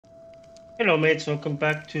Hello mates, welcome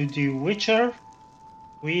back to The Witcher.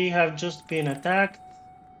 We have just been attacked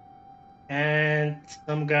and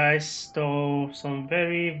some guys stole some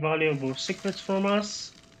very valuable secrets from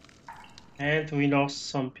us and we lost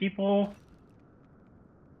some people.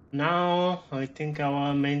 Now I think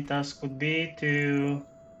our main task would be to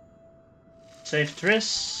save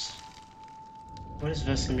Triss. Where is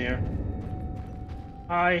Vesemir?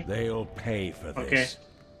 Hi. They'll pay for Okay, this.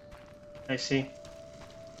 I see.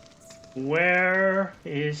 Where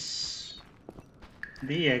is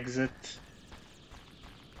the exit?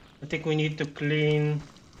 I think we need to clean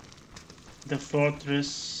the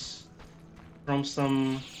fortress from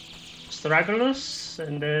some stragglers,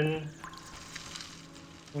 and then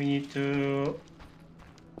we need to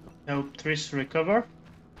help Triss recover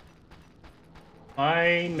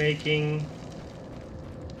by making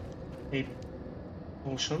a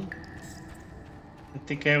potion. I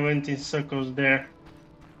think I went in circles there.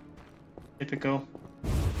 Typical.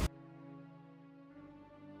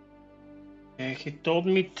 Okay, he told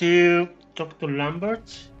me to talk to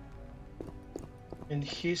Lambert, and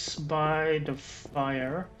he's by the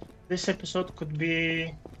fire. This episode could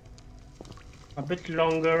be a bit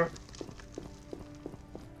longer,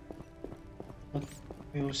 but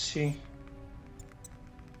we will see.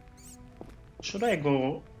 Should I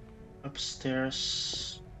go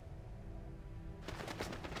upstairs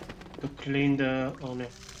to clean the... oh no,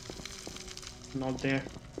 not there.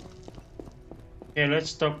 Okay,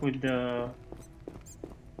 let's talk with the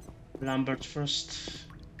Lambert first.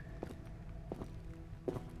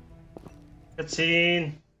 Let's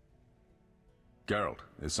in. Geralt,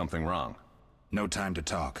 is something wrong? No time to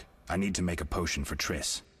talk. I need to make a potion for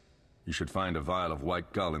Triss. You should find a vial of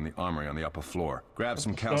white gull in the armory on the upper floor. Grab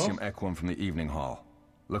some calcium equum from the evening hall.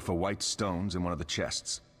 Look for white stones in one of the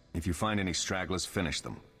chests. If you find any stragglers, finish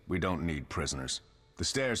them. We don't need prisoners. The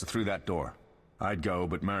stairs are through that door. I'd go,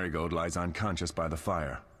 but Marigold lies unconscious by the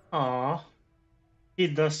fire. Aww. He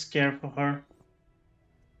does care for her.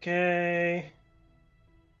 Okay.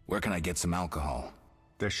 Where can I get some alcohol?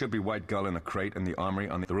 There should be white gull in a crate in the armory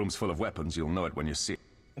on the room's full of weapons. You'll know it when you see it.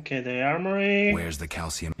 Okay, the armory. Where's the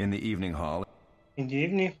calcium? In the evening hall. In the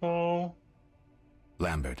evening hall.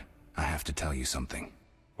 Lambert, I have to tell you something.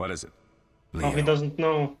 What is it? Leo, Oh, he doesn't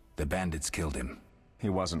know. the bandits killed him. He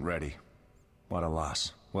wasn't ready. What a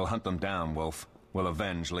loss. We'll hunt them down, Wolf. We'll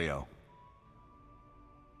avenge Leo.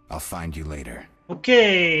 I'll find you later.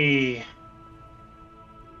 Okay.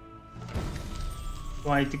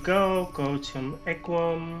 White gull, calcium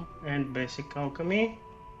equum, and basic alchemy.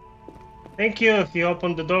 Thank you if you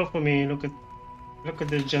opened the door for me. Look at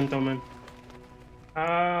this gentleman.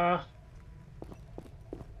 I'm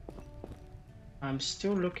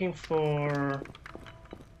still looking for...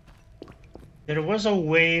 There was a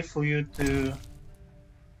way for you to...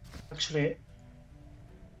 Actually...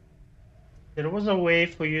 There was a way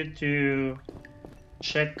for you to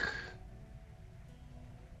check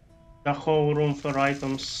the whole room for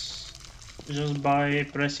items just by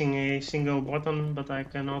pressing a single button, but I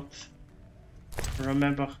cannot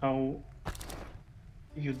remember how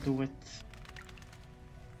you do it.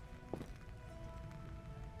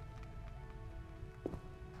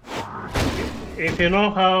 If you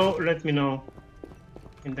know how, let me know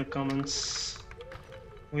in the comments.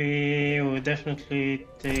 We will definitely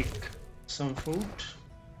take some food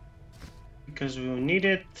because we will need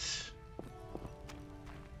it.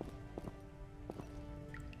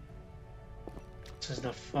 This is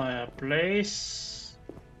the fireplace.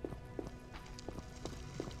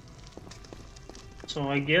 So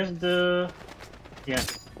I guess the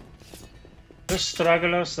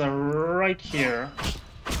stragglers are right here.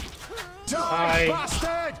 Hi.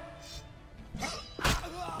 Bastard!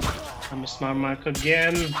 I missed my mark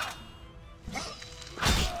again.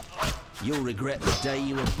 You'll regret the day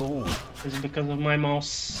you were born. It's because of my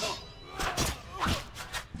mouse.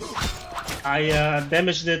 I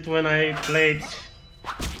damaged it when I played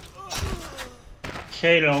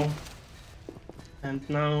Halo, and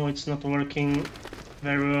now it's not working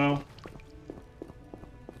very well.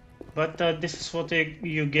 But this is what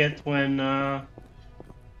you get when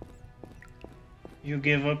you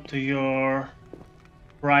give up to your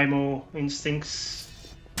primal instincts.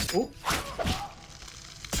 Ooh.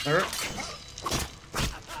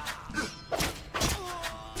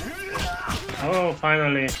 Oh,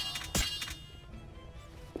 finally.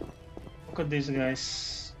 Look at these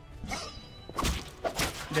guys.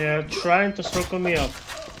 They are trying to circle me up.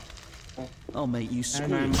 I'll make you And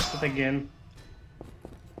squeal. I missed it again.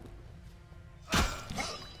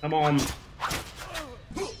 Come on.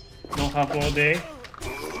 Don't have all day.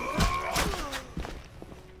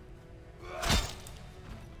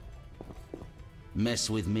 Mess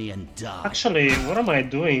with me and die. Actually, what am I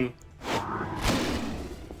doing?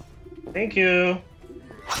 Thank you.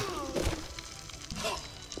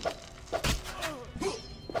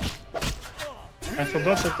 I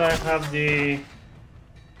forgot that I have the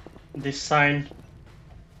sign.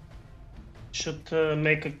 Should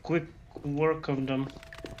make a quick work of them.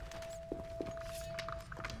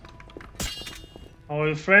 How are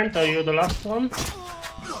you, friend? Are you the last one?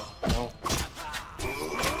 No.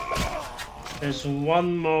 There's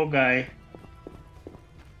one more guy.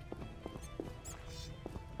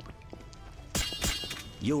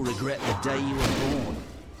 You'll regret the day you were born.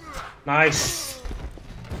 Nice.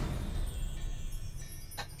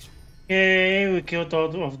 Okay, we killed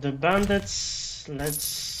all of the bandits.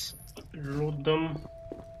 Let's loot them.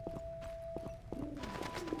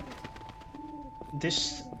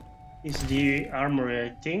 This is the armory, I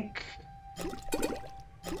think.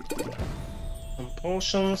 Some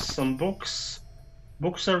potions, some books.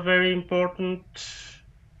 Books are very important.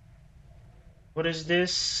 What is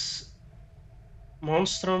this?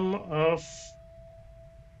 Monstrum of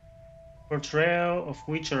Portrayal of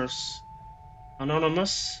Witchers.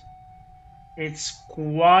 Anonymous. It's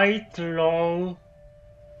quite long.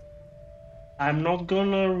 I'm not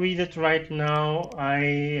gonna read it right now.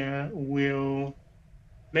 I will.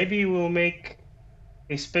 Maybe we'll make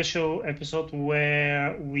a special episode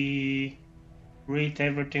where we read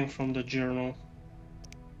everything from the journal,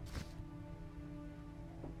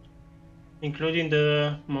 including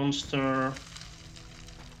the monster,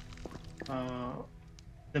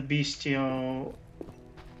 the bestial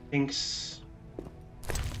things.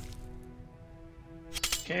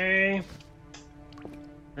 Okay,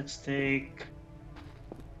 let's take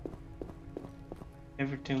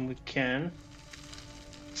everything we can.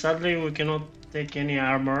 Sadly, we cannot take any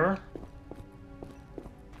armor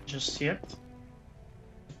just yet.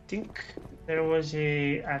 I think there was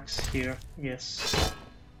a axe here. Yes.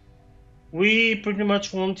 We pretty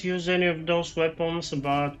much won't use any of those weapons,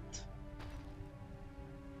 but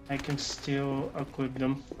I can still equip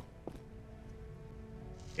them.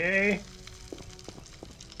 Okay.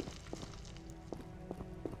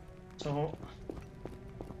 So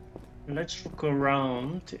let's look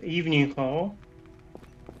around. Evening hall.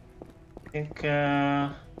 I think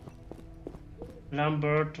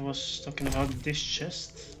Lambert was talking about this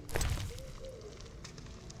chest.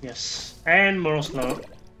 Yes, and more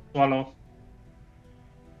swallow.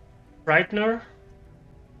 Frightener.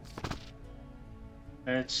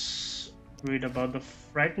 Let's read about the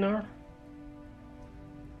Frightener.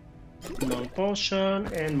 Non-potion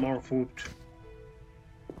and more food.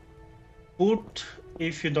 Food,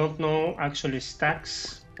 if you don't know, actually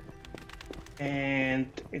stacks, and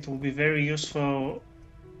it will be very useful,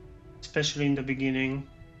 especially in the beginning.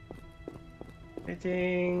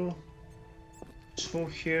 Anything useful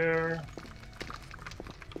here?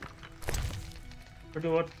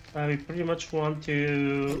 I pretty much want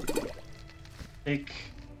to take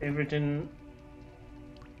everything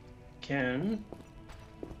I can.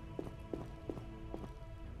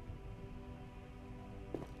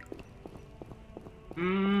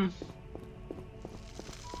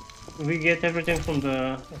 We get everything from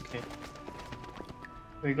the... okay.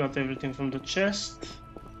 We got everything from the chest.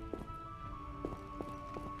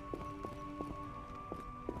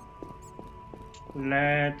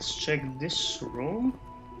 Let's check this room.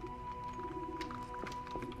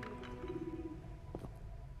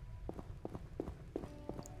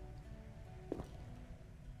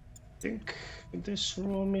 I think this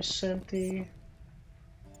room is empty.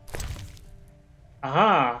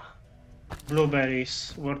 Aha!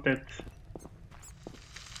 Blueberries, worth it.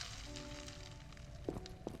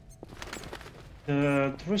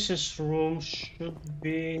 The Triss's room should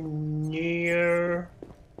be near...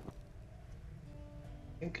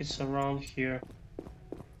 I think it's around here.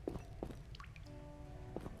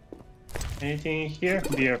 Anything here?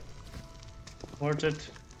 Beer. Worth it.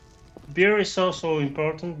 Beer is also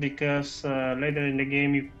important because later in the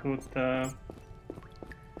game you could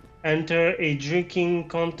enter a drinking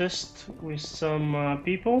contest with some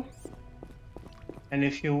people, and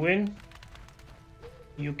if you win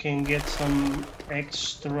you can get some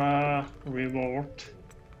extra rewards,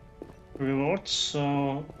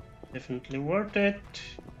 so definitely worth it.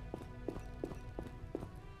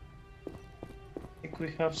 I think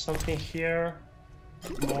we have something here.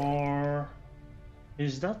 More.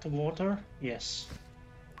 Is that water? Yes.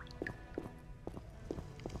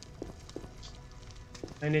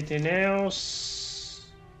 Anything else?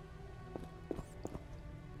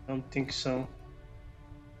 Don't think so.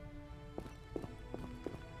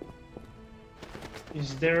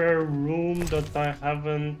 Is there a room that I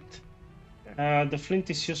haven't The flint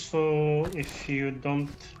is useful if you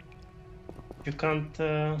can't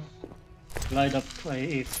light up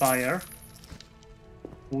a fire,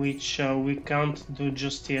 which we can't do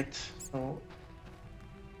just yet. So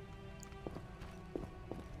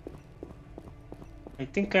I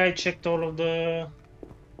think I checked all of the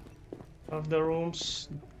rooms.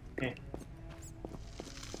 Okay,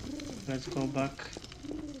 let's go back.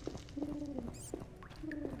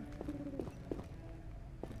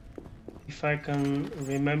 If I can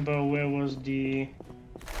remember where was the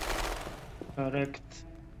correct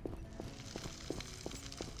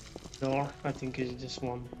door, I think it's this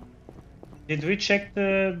one. Did we check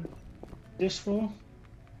this room?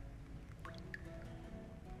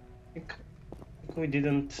 I think we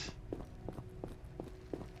didn't.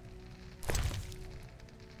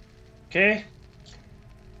 Okay,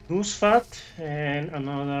 goose fat and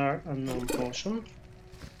another unknown potion.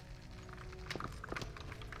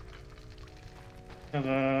 Have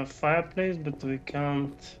a fireplace, but we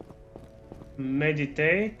can't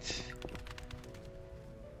meditate.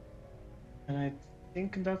 And I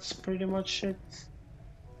think that's pretty much it.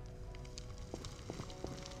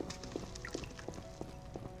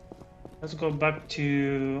 Let's go back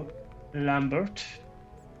to Lambert,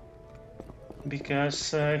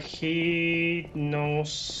 because he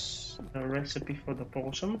knows the recipe for the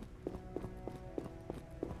potion.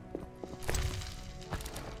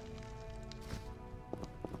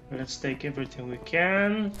 Let's take everything we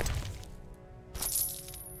can.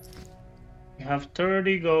 We have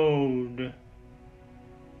 30 gold.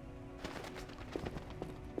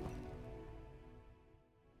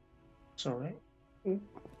 Sorry.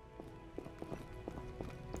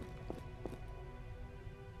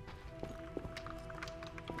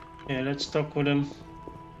 Yeah, let's talk with him.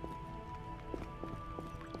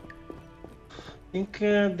 I think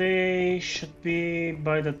they should be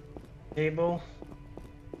by the table.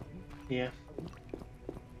 Yeah.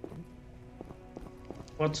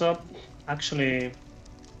 What's up? Actually,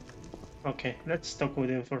 okay, let's talk with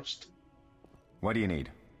him first. What do you need?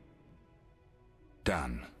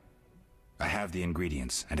 Done. I have the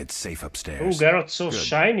ingredients, and it's safe Oh, upstairs. Geralt's so Good.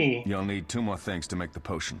 shiny. You'll need 2 more things to make the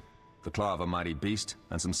potion. The claw of a mighty beast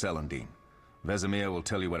and some celandine. Vesemir will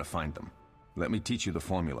tell you where to find them. Let me teach you the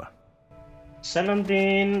formula.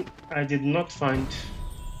 Celandine, I did not find.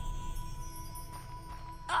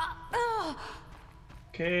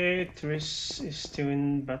 Okay, Triss is still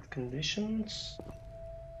in bad conditions.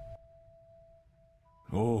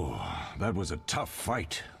 Oh, that was a tough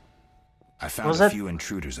fight. I found Was a it- few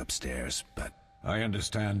intruders upstairs, but I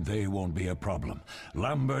understand they won't be a problem.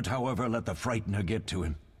 Lambert, however, let the Frightener get to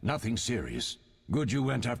him. Nothing serious. Good you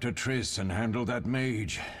went after Triss and handled that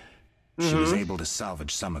mage. she was able to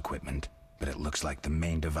salvage some equipment, but it looks like the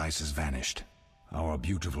main device has vanished. Our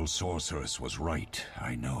beautiful sorceress was right,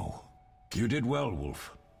 I know. You did well,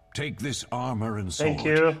 Wolf. Take this armor and sword. Thank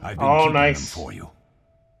you. I've been Oh, keeping nice. them for you.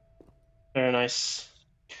 Very nice.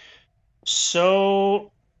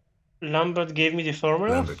 So, Lambert gave me the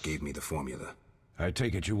formula? Lambert gave me the formula. I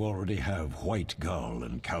take it you already have white gull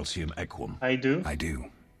and calcium equum. I do. I do.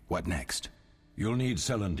 What next? You'll need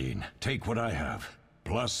celandine. Take what I have.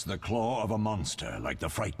 Plus the claw of a monster like the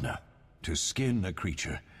Frightener. To skin a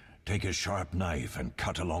creature, take a sharp knife and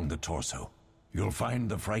cut along the torso. You'll find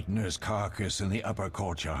the Frightener's carcass in the upper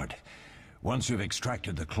courtyard. Once you've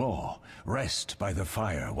extracted the claw, rest by the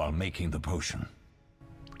fire while making the potion.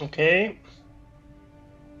 Okay.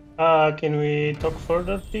 Can we talk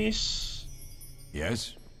further, please?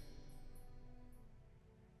 Yes?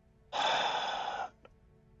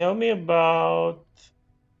 Tell me about...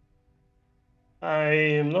 I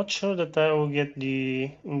am not sure that I will get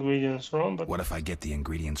the ingredients wrong, but What if I get the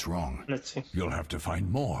ingredients wrong? let's see. You'll have to find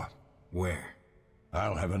more. Where?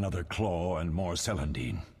 I'll have another claw and more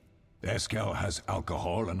celandine. Eskel has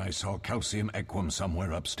alcohol, and I saw calcium equum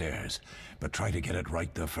somewhere upstairs. But try to get it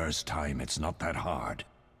right the first time. It's not that hard.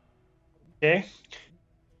 Okay.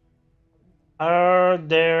 Are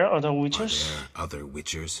there other Are witches? there other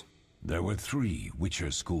witchers? There were 3 Witcher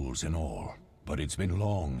schools in all, but it's been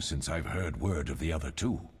long since I've heard word of the other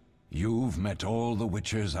 2. You've met all the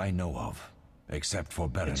Witchers I know of, except for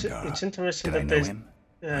Berengar. It's interesting Did I that know they him?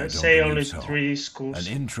 I don't say believe only so. 3 schools.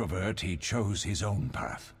 An introvert, he chose his own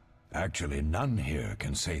path. Actually, none here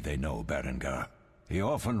can say they know Berengar. He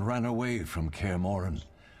often ran away from Kaer Morhen,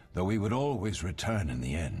 though he would always return in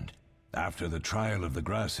the end. After the trial of the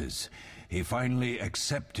grasses, he finally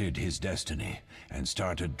accepted his destiny and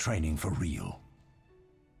started training for real.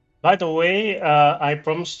 By the way, I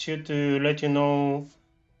promised you to let you know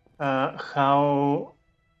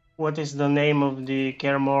what is the name of the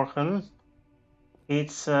Kaer Morhen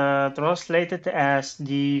It's translated as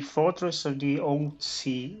the Fortress of the Old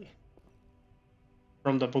Sea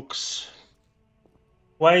from the books.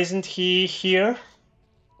 Why isn't he here?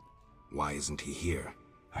 Why isn't he here?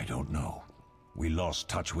 I don't know. We lost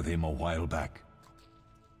touch with him a while back.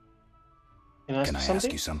 Can I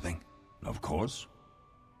ask you something? Of course.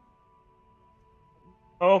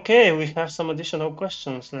 Okay, we have some additional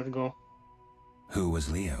questions. Let's go. Who was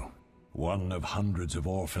Leo? One of hundreds of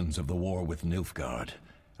orphans of the war with Nilfgaard.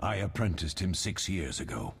 I apprenticed him 6 years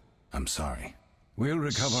ago. I'm sorry. We'll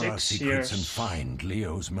recover our 6 secrets years. and find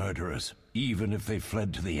Leo's murderers, even if they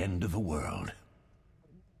fled to the end of the world.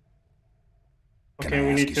 Can Okay, I we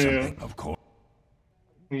ask need you to something? Of course.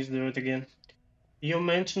 please do it again. You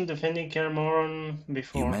mentioned defending Kaer Morhen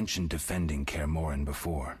before. You mentioned defending Kaer Morhen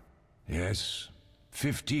before. Yes.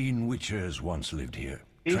 15 witchers once lived here,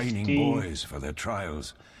 15. training boys for their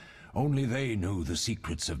trials. Only they knew the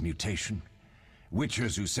secrets of mutation.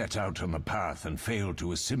 Witchers who set out on the path and failed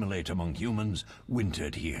to assimilate among humans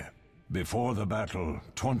wintered here. Before the battle,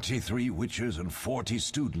 23 witchers and 40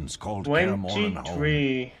 students called Kaer Morhen home.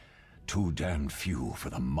 23. Too damned few for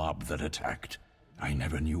the mob that attacked. I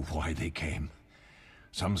never knew why they came.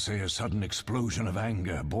 Some say a sudden explosion of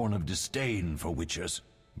anger born of disdain for witchers.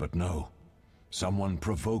 But no. Someone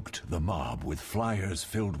provoked the mob with flyers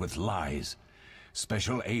filled with lies.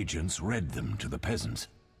 Special agents read them to the peasants.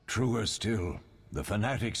 Truer still, the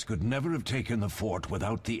fanatics could never have taken the fort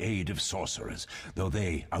without the aid of sorcerers, though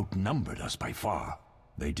they outnumbered us by far.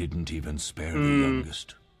 They didn't even spare the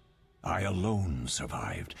youngest. I alone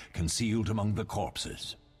survived, concealed among the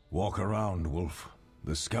corpses. Walk around, Wolf.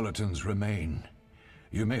 The skeletons remain.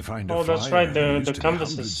 You may find a Oh, that's fire. right, There the used to be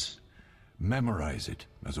canvases. hundreds. Memorize it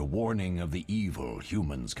as a warning of the evil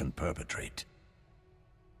humans can perpetrate.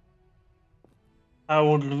 I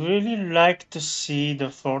would really like to see the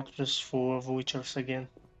fortress full of witchers again.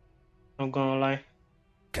 Not gonna lie.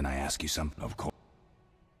 Can I ask you something? Of course.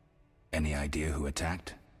 Any idea who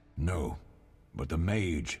attacked? No, but the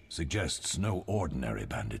mage suggests no ordinary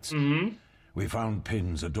bandits. Mm-hmm. We found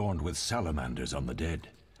pins adorned with salamanders on the dead.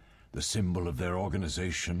 The symbol of their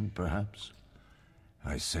organization, perhaps?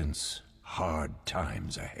 I sense hard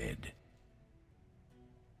times ahead.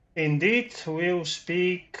 Indeed, we'll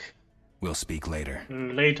speak We'll speak later.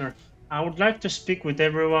 later. I would like to speak with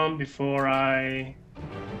everyone before I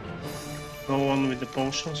go on with the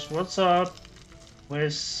potions. What's up?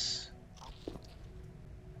 Where's...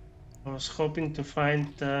 I was hoping to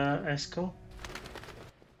find Esco.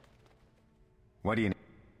 What do you need?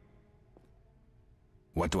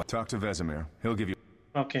 What do I... Talk to Vesemir. He'll give you...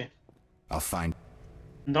 Okay. I'll find...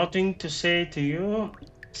 Nothing to say to you.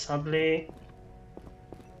 Sadly,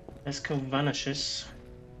 Esco vanishes.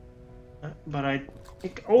 But I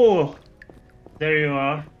think... Oh! There you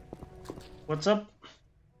are. What's up?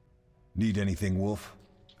 Need anything, Wolf?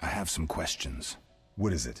 I have some questions.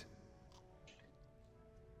 What is it?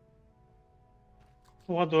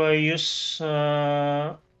 What do I use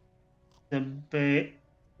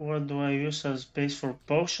what do I use as base for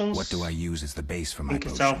potions? What do I use as the base for I my think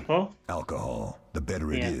it's potion? alcohol. Alcohol. The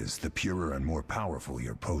better it Yeah. is, the purer and more powerful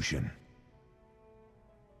your potion.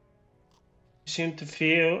 You seem to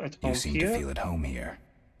feel at home You seem here. to feel at home here.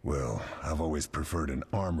 Well, I've always preferred an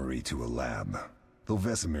armory to a lab. Though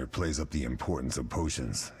Vesemir plays up the importance of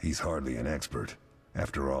potions, he's hardly an expert.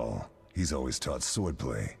 After all, he's always taught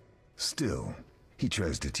swordplay. Still, he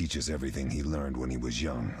tries to teach us everything he learned when he was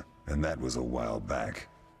young, and that was a while back.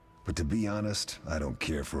 But to be honest, I don't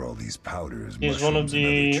care for all these powders, He's one of mushrooms, and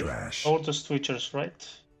other the trash. oldest witchers, right?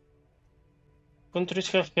 Couldn't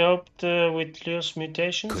Triss have helped with Leo's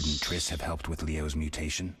mutations? Couldn't Triss have helped with Leo's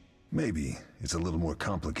mutation? Maybe. It's a little more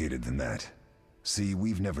complicated than that. See,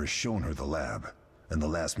 we've never shown her the lab, and the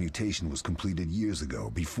last mutation was completed years ago,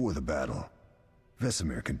 before the battle.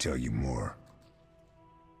 Vesemir can tell you more.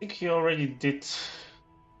 I think he already did.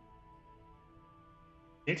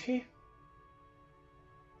 Did he?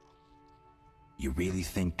 You really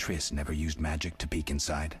think Triss never used magic to peek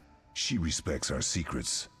inside? She respects our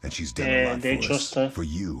secrets, and she's done Yeah, a lot they for trust us. her. For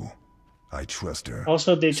you, I trust her.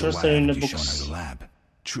 Also, they So trust why her in the haven't you shown books. her the lab?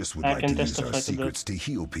 Triss would I like can to use testify our to that. secrets to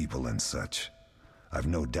heal people and such. I've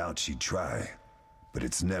no doubt she'd try, but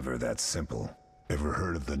it's never that simple. Ever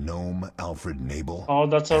heard of the gnome Alfred Nabel? Oh,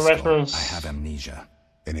 that's a Eskel, reference. I have amnesia.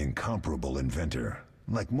 An incomparable inventor,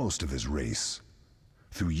 like most of his race.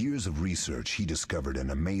 Through years of research, he discovered an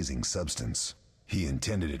amazing substance. He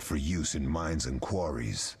intended it for use in mines and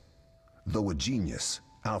quarries. Though a genius,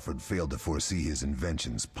 Alfred failed to foresee his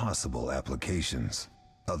invention's possible applications.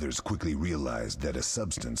 Others quickly realized that a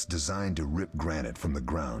substance designed to rip granite from the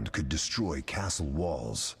ground could destroy castle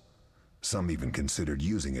walls. Some even considered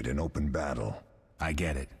using it in open battle. I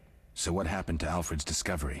get it. So what happened to Alfred's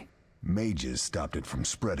discovery? Mages stopped it from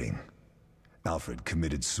spreading. Alfred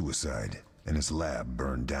committed suicide, and his lab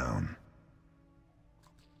burned down.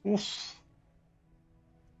 Oof.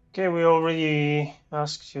 Okay, we already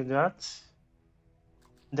asked you that.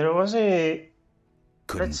 There was a...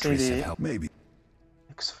 Couldn't let's see Triss have the helped? Maybe.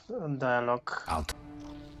 dialogue.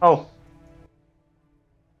 Oh,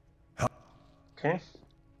 Okay.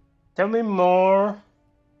 Tell me more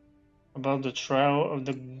about the trial of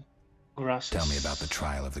the grasses. tell me about the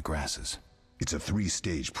trial of the grasses. It's a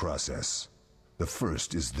 3-stage process. The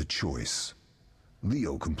first is the choice.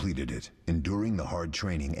 Leo completed it, enduring the hard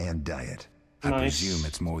training and diet. I Nice. presume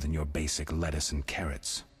it's more than your basic lettuce and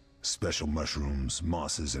carrots. Special mushrooms,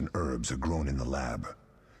 mosses, and herbs are grown in the lab.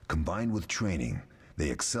 Combined with training,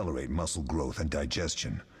 they accelerate muscle growth and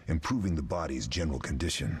digestion, improving the body's general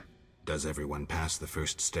condition. Does everyone pass the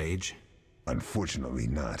first stage? Unfortunately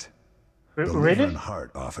not. The liver Really? and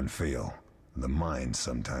heart often fail. The mind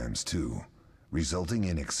sometimes too, resulting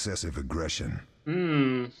in excessive aggression.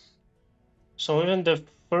 So even the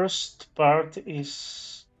first part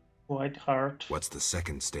is quite hard. What's the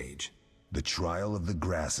second stage? The trial of the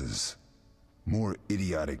grasses. More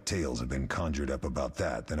idiotic tales have been conjured up about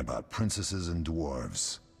that than about princesses and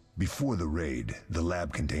dwarves. Before the raid, the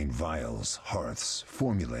lab contained vials, hearths,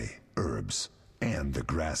 formulae, herbs, and the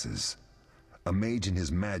grasses. A mage and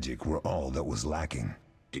his magic were all that was lacking.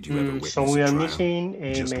 Did you ever witness So we a are trial? missing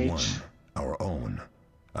a Just mage. one, our own.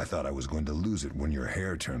 I thought I was going to lose it when your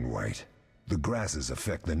hair turned white. The grasses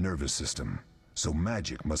affect the nervous system, so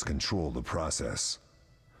magic must control the process.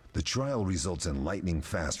 The trial results in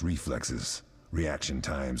lightning-fast reflexes, reaction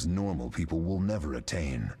times normal people will never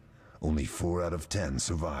attain. Only 4 out of 10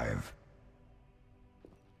 survive.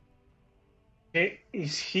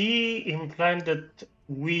 Is he implying that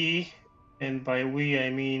we, and by we I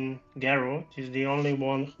mean Geralt, is the only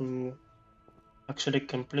one who actually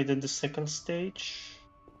completed the second stage?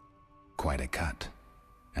 Quite a cut.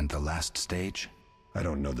 And the last stage? I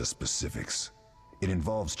don't know the specifics. It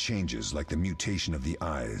involves changes like the mutation of the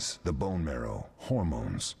eyes, the bone marrow,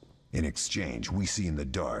 hormones. In exchange, we see in the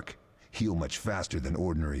dark, heal much faster than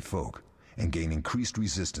ordinary folk, and gain increased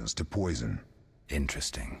resistance to poison.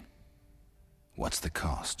 Interesting. What's the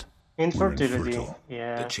cost? Infertility. infertile.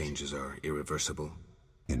 Yeah. The changes are irreversible.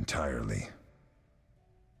 Entirely.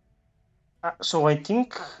 So I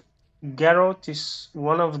think Geralt is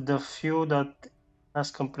one of the few that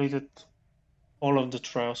has completed all of the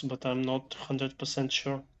trials, but I'm not 100%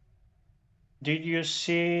 sure. Did you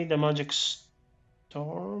see the magic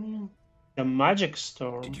storm? The magic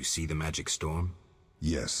storm? Did you see the magic storm?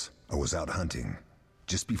 Yes, I was out hunting.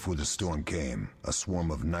 Just before the storm came, a swarm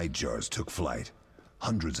of nightjars took flight.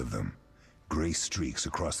 Hundreds of them. Gray streaks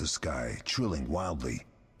across the sky, trilling wildly.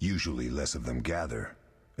 Usually less of them gather,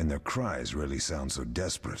 and their cries rarely sound so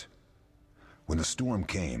desperate. When the storm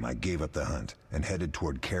came, I gave up the hunt and headed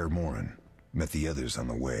toward Kaer Morhen. Met the others on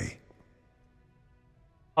the way.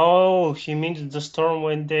 Oh, he means the storm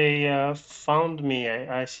when they found me.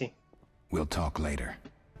 I see. We'll talk later.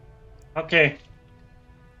 Okay.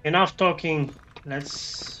 Enough talking.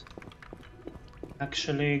 Let's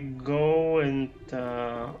actually go and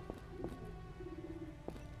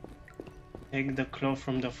take the claw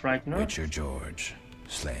from the Frightener. Witcher George,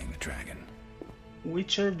 slaying a dragon.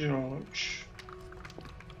 Witcher George.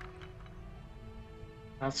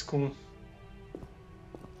 That's cool.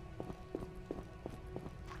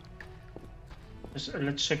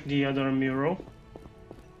 Let's check the other mural.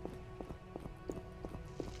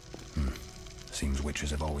 Seems witches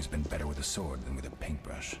have always been better with a sword than with a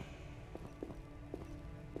paintbrush.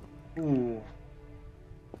 Ooh.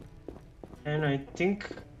 And I think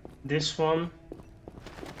this one...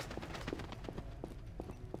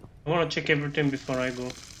 I want to check everything before I go.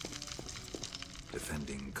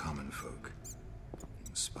 Defending common folk.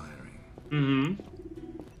 Inspiring. Mm-hmm.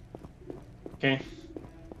 Okay.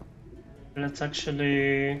 Let's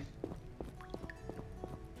actually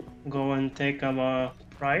go and take our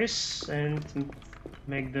price and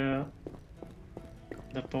make the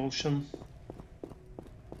potion.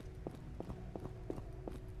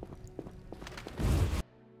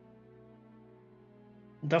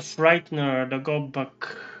 The Frightener, the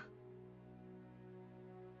Gobbuck.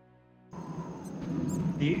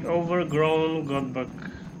 The overgrown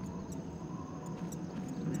Godbuck.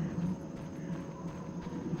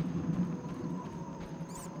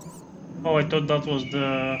 Oh, I thought that was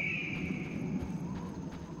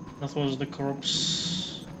the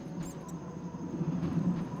corpse.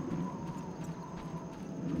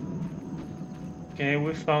 Okay,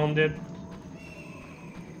 we found it.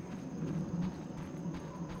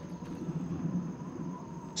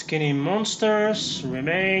 Skinny monsters,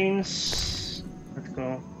 remains. Let's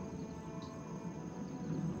go.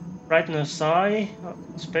 Brightness eye,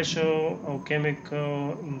 special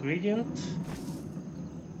alchemical ingredient,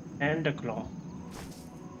 and the claw.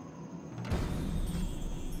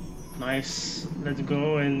 Nice. Let's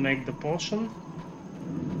go and make the potion.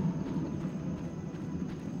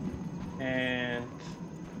 And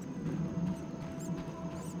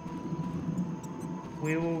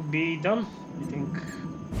we will be done, I think.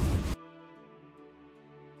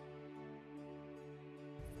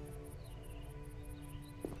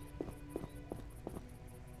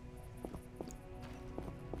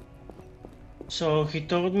 So he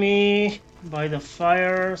told me by the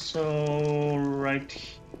fire, so right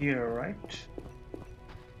here, right?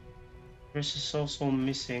 This is also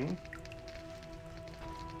missing.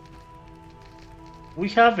 We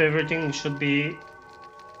have everything, we should be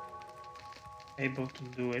able to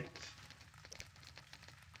do it.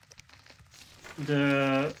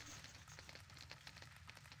 The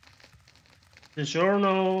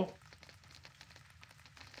journal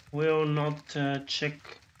will not check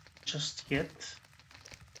just yet.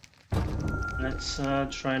 Let's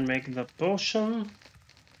try and make the potion.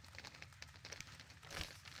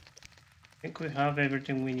 I think we have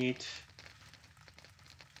everything we need.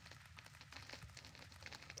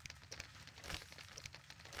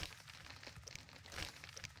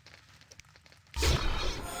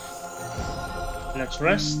 Let's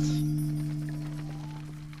rest.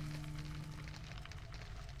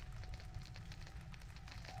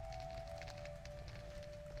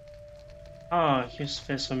 Ah, here's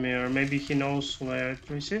Vesemir. Maybe he knows where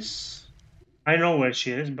Triss is. I know where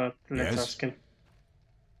she is, but let's ask him.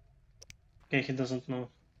 Okay, he doesn't know.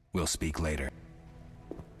 We'll speak later.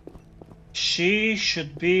 She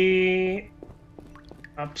should be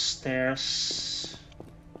upstairs.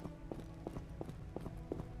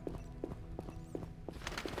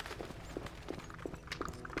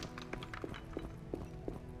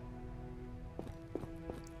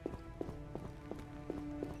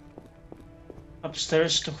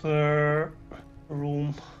 Upstairs to her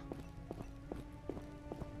room.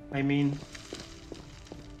 I mean.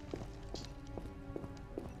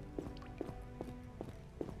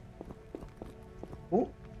 Oh.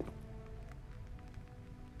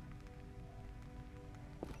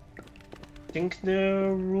 I think the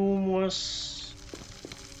room was.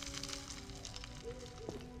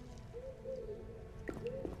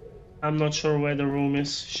 I'm not sure where the room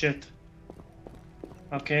is. Shit.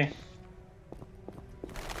 Okay.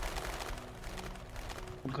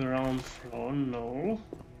 Ground floor, no.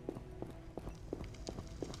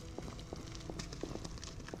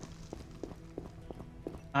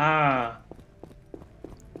 Ah,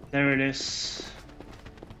 there it is.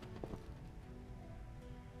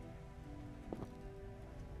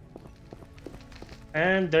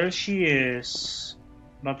 And there she is.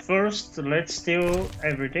 But first, let's steal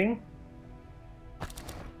everything.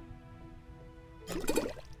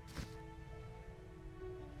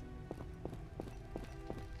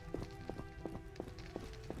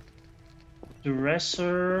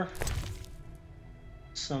 Dresser,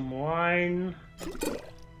 some wine.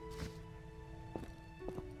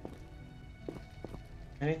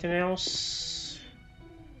 Anything else?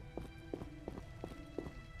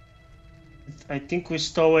 I think we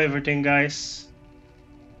stole everything, guys.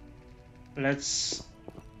 Let's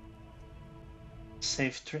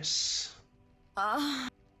save Triss.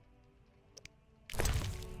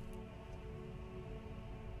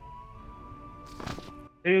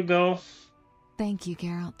 There you go. Thank you,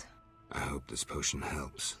 Geralt. I hope this potion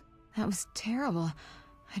helps. That was terrible.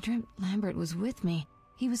 I dreamt Lambert was with me.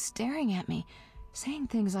 He was staring at me, saying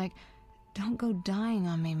things like, "Don't go dying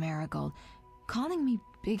on me, Marigold," calling me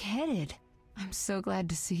big-headed. I'm so glad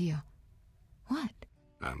to see you. What?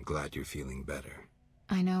 I'm glad you're feeling better.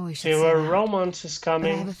 I know we should Your say that, romance is but I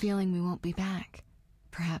coming. have a feeling we won't be back.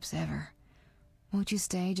 Perhaps ever. Won't you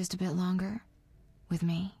stay just a bit longer? With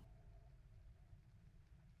me?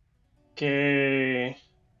 Okay.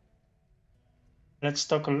 Let's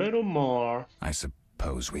talk a little more. I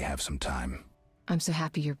suppose we have some time. I'm so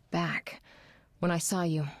happy you're back. When I saw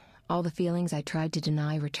you, all the feelings I tried to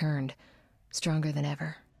deny returned, stronger than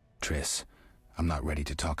ever. Triss, I'm not ready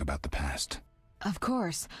to talk about the past. Of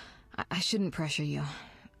course. I shouldn't pressure you.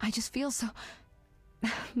 I just feel so...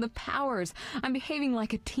 The powers. I'm behaving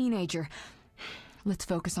like a teenager. Let's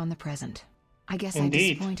focus on the present. I guess Indeed.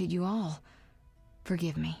 I disappointed you all.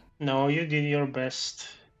 Forgive me. No, you did your best.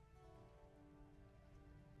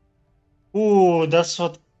 Ooh, that's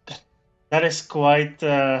what... That is quite...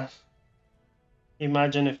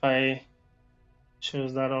 Imagine if I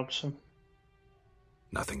choose that option.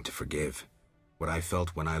 Nothing to forgive. What I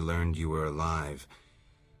felt when I learned you were alive,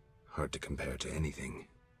 hard to compare to anything.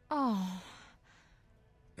 Oh,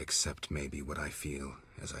 Except maybe what I feel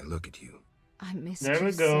as I look at you. I missed There you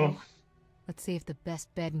we go. so. Let's see if the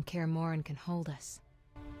best bed in Kaer Morhen can hold us.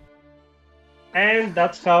 And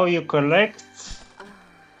that's how you collect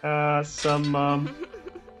some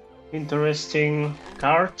interesting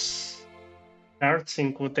cards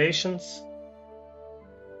in quotations.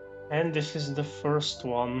 And this is the first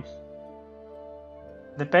one.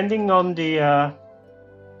 Depending on the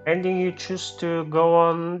ending you choose to go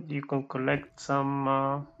on, you can collect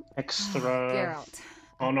some extra. Geralt,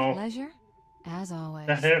 Oh no, pleasure, as always.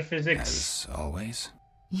 the hair physics. As always?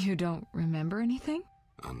 You don't remember anything?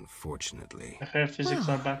 Unfortunately. The hair physics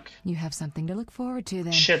Well, are back. You have something to look forward to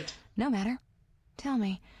then. Shit. No matter. Tell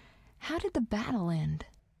me, how did the battle end?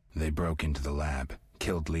 They broke into the lab,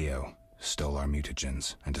 killed Leo, stole our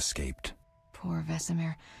mutagens, and escaped. Poor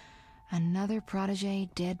Vesemir. Another protege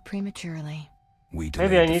dead prematurely. We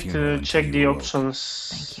Maybe I delayed the need funeral to until check you the awoke. options.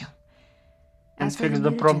 Thank you. And As for fix the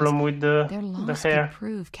the problem mutagens, with their the loss hair. could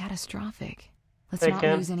prove catastrophic. Let's They not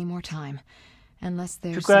can. lose any more time. Unless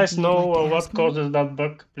there's If you guys something you'd know like to what ask me? causes that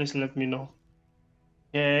bug, please let me know.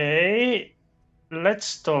 Okay,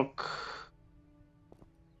 let's talk.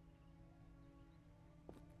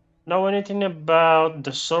 Know anything about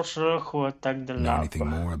the sorcerer who attacked the Know lab? anything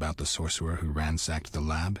more about the sorcerer who ransacked the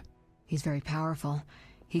lab? He's very powerful.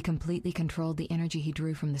 He completely controlled the energy he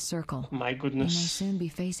drew from the circle. My He may goodness. soon be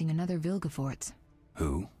facing another Vilgefortz.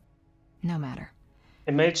 Who? No matter.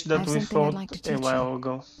 A mage I that have we something I'd fought like to a teach while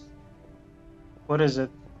ago. What is it?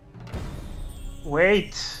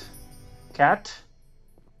 Wait. Cat?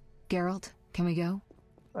 Geralt, can we go?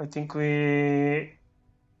 I think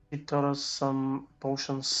he taught us some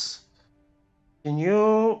potions. Can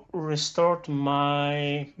you restore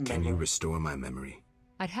my Can you memory? restore my memory?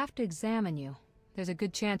 I'd have to examine you. There's a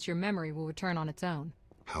good chance your memory will return on its own.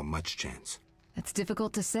 How much chance? That's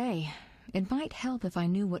difficult to say. It might help if I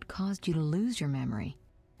knew what caused you to lose your memory.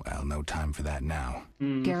 Well, no time for that now.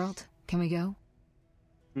 Geralt, can we go?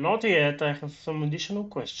 Not yet. I have some additional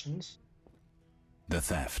questions. The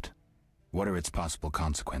theft. What are its possible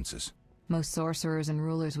consequences? Most sorcerers and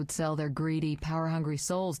rulers would sell their greedy, power-hungry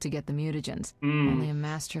souls to get the mutagens. Only a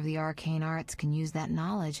master of the arcane arts can use that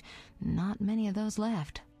knowledge. Not many of those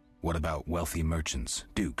left. What about wealthy merchants,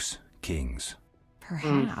 dukes, kings?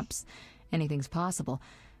 Perhaps. Anything's possible,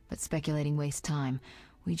 but speculating wastes time.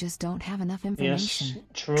 We just don't have enough information. Yes,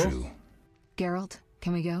 true. True. Geralt,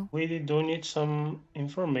 can we go? We do need some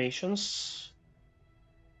informations.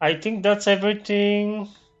 I think that's everything.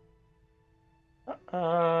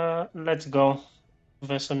 Let's go,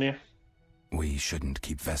 Vesemir. We shouldn't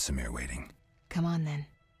keep Vesemir waiting. Come on then.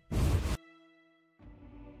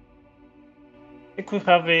 I think we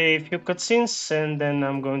have a few cutscenes, and then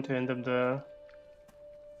I'm going to end up the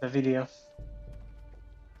video.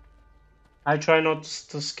 I try not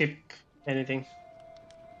to skip anything.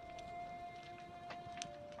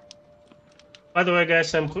 By the way,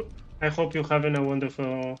 guys, I hope you're having a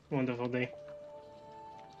wonderful day.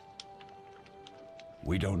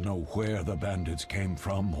 We don't know where the bandits came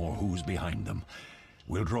from or who's behind them.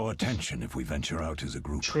 We'll draw attention if we venture out as a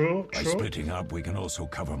group. True, By true. splitting up, we can also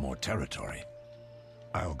cover more territory.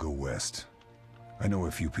 I'll go west. I know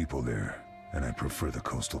a few people there, and I prefer the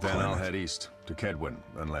coastal Then climate. I'll head east to Kedwin,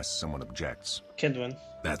 unless someone objects. Kedwin.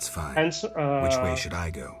 That's fine. And Which way should I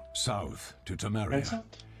go? South to and Temeria. so-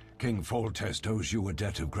 King Foltest owes you a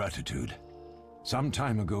debt of gratitude. Some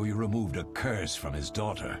time ago, you removed a curse from his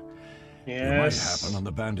daughter. It might Yes. happen on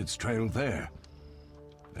the bandits' trail there.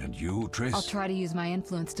 And you, Triss? I'll try to use my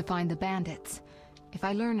influence to find the bandits. If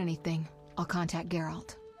I learn anything, I'll contact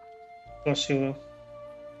Geralt. Of course you will.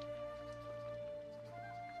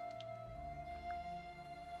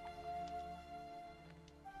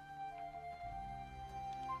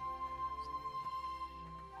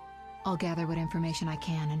 I'll gather what information I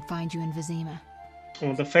can and find you in Vizima.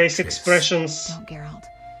 Oh, the face expressions. Don't, Geralt.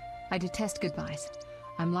 I detest goodbyes.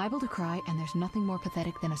 I'm liable to cry, and there's nothing more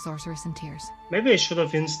pathetic than a sorceress in tears. Maybe I should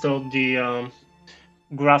have installed the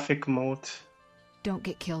graphic mode. Don't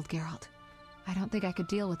get killed, Geralt. I don't think I could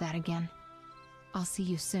deal with that again. I'll see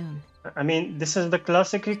you soon. I mean, this is the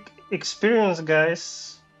classic experience,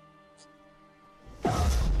 guys.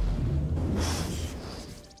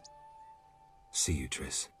 See you,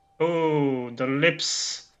 Triss. Oh, the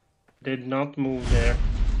lips did not move there.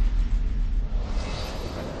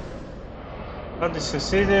 Not the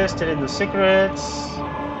succeeded, stealing the secrets.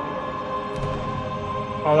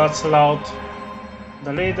 Oh, that's loud.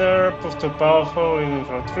 The leader proved too powerful even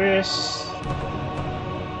for Triss.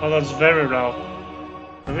 Oh, that's very loud.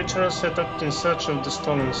 The Witcher set up in search of the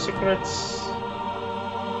stolen secrets.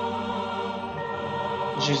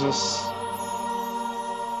 Jesus.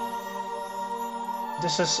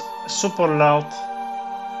 This is super loud.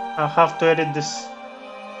 I'll have to edit this.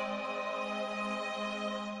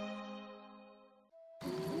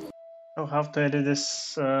 I'll have to edit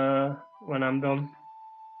this when I'm done.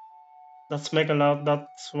 That's mega loud,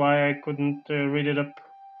 that's why I couldn't read it up.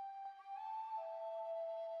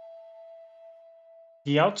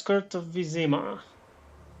 The outskirts of Vizima.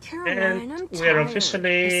 Caroline, And I'm we're tired.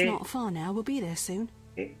 officially It's not far now. We'll be there soon.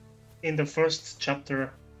 in the first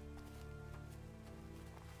chapter.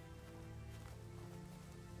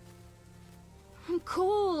 I'm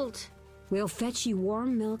cold. We'll fetch you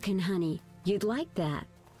warm milk and honey. You'd like that.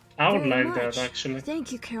 I would Very like much. that actually.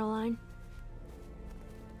 Thank you, Caroline.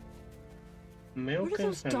 Milk What are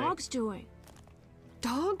and those honey. dogs doing?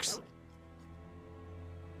 Dogs?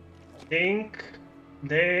 Think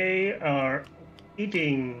they are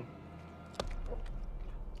eating.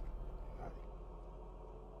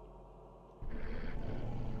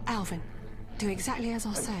 Alvin, do exactly as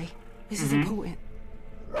I say. This is important.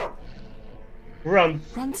 Run.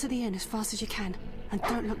 Run to the inn as fast as you can, and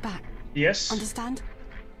don't look back. Yes. Understand?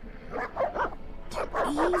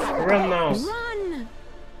 Run now. Run!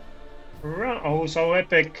 Run. Oh, so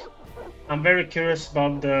epic. I'm very curious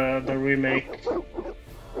about the remake.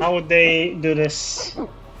 How would they do this?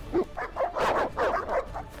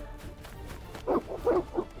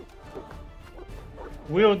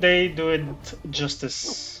 Will they do it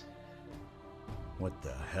justice? What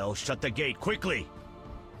the hell? Shut the gate, quickly!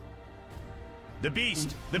 The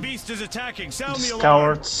beast! The beast is attacking! Sound the These alarm!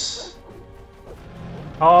 cowards.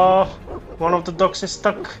 Oh, one of the dogs is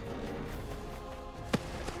stuck.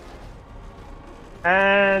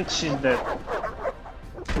 And she's dead.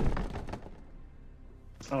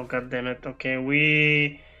 Oh, god damn it.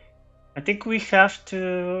 Okay, I think we have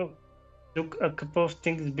to do a couple of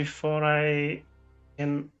things before I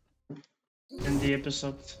can end the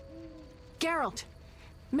episode. Geralt,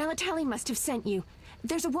 Melatelli must have sent you.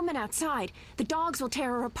 There's a woman outside. The dogs will tear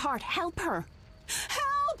her apart. Help her.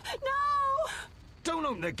 Help! No! Don't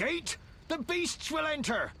open the gate! The beasts will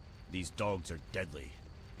enter! These dogs are deadly.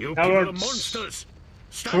 You Cowards. people are monsters!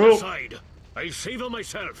 Stand True. aside! I'll save her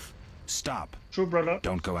myself! Stop. True, brother.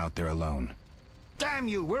 Don't go out there alone. Damn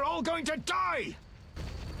you! We're all going to die!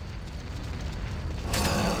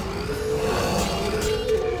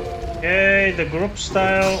 Okay, the group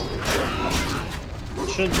style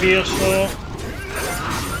should be also.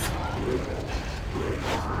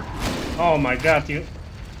 Oh my god, you.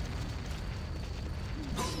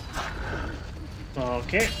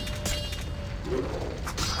 Okay.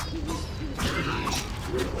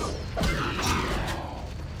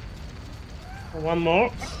 One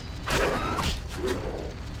more.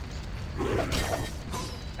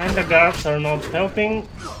 And the guards are not helping.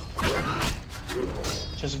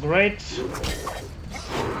 Which is great.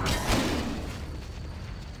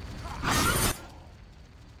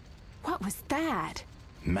 What was that?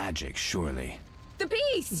 Magic, surely. The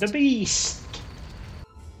beast! The beast!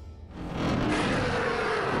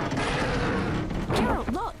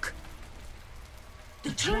 Geralt, look!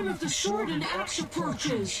 The time of the sword and axe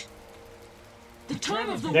approaches. The time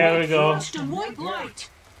of the There we white go. frost and white light.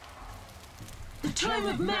 The time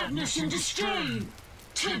of madness and disdain.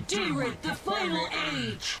 Today, the final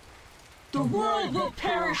age. The world will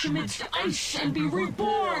perish amidst ice and be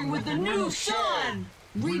reborn with the new sun.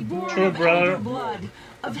 Reborn True, of brother. elder blood,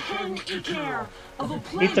 of hen Iker, of a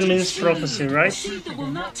planted It means seed, prophecy, a right? seed that will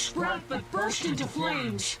not sprout but burst into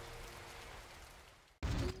flames.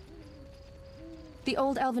 The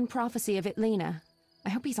old elven prophecy of Itlena. I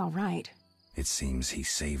hope he's all right. It seems he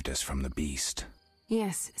saved us from the beast.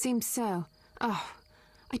 Yes, seems so. Oh,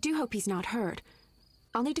 I do hope he's not hurt.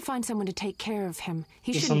 I'll need to find someone to take care of him.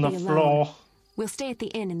 He He's shouldn't on be the alone. floor. We'll stay at the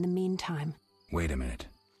inn in the meantime. Wait a minute.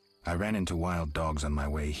 I ran into wild dogs on my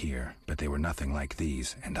way here, but they were nothing like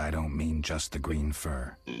these, and I don't mean just the green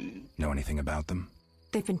fur. Know anything about them?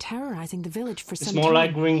 They've been terrorizing the village for It's some more time.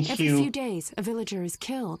 like green Every hue. few days, a villager is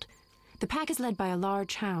killed. The pack is led by a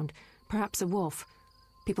large hound, perhaps a wolf.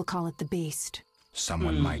 People call it the beast.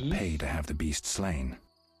 Someone might pay to have the beast slain.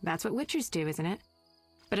 That's what witchers do, isn't it?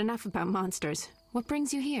 But enough about monsters. What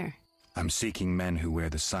brings you here? I'm seeking men who wear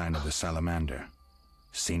the sign of the salamander.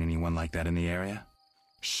 Seen anyone like that in the area?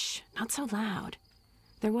 Shh, not so loud.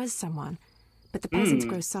 There was someone, but the peasants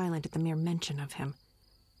grow silent at the mere mention of him.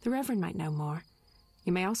 The Reverend might know more.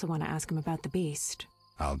 You may also want to ask him about the beast.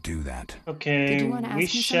 I'll do that. Okay, Did you want to we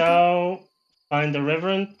ask me shall find the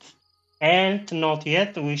Reverend. And not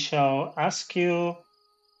yet, we shall ask you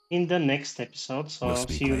in the next episode. So We'll I'll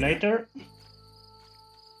speak see you later.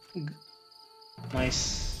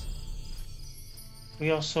 Nice.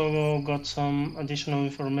 We also got some additional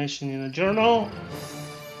information in the journal.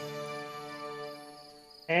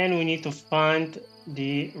 And we need to find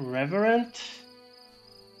the Reverend.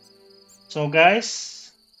 So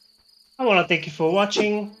guys, I want to thank you for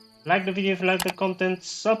watching. Like the video if you like the content,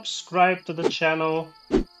 subscribe to the channel.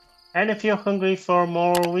 And if you're hungry for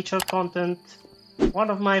more Witcher content, one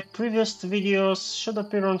of my previous videos should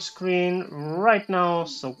appear on screen right now,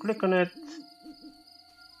 so click on it.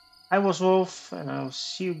 I was Wolf, and I'll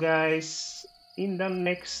see you guys in the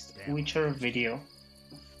next Witcher video.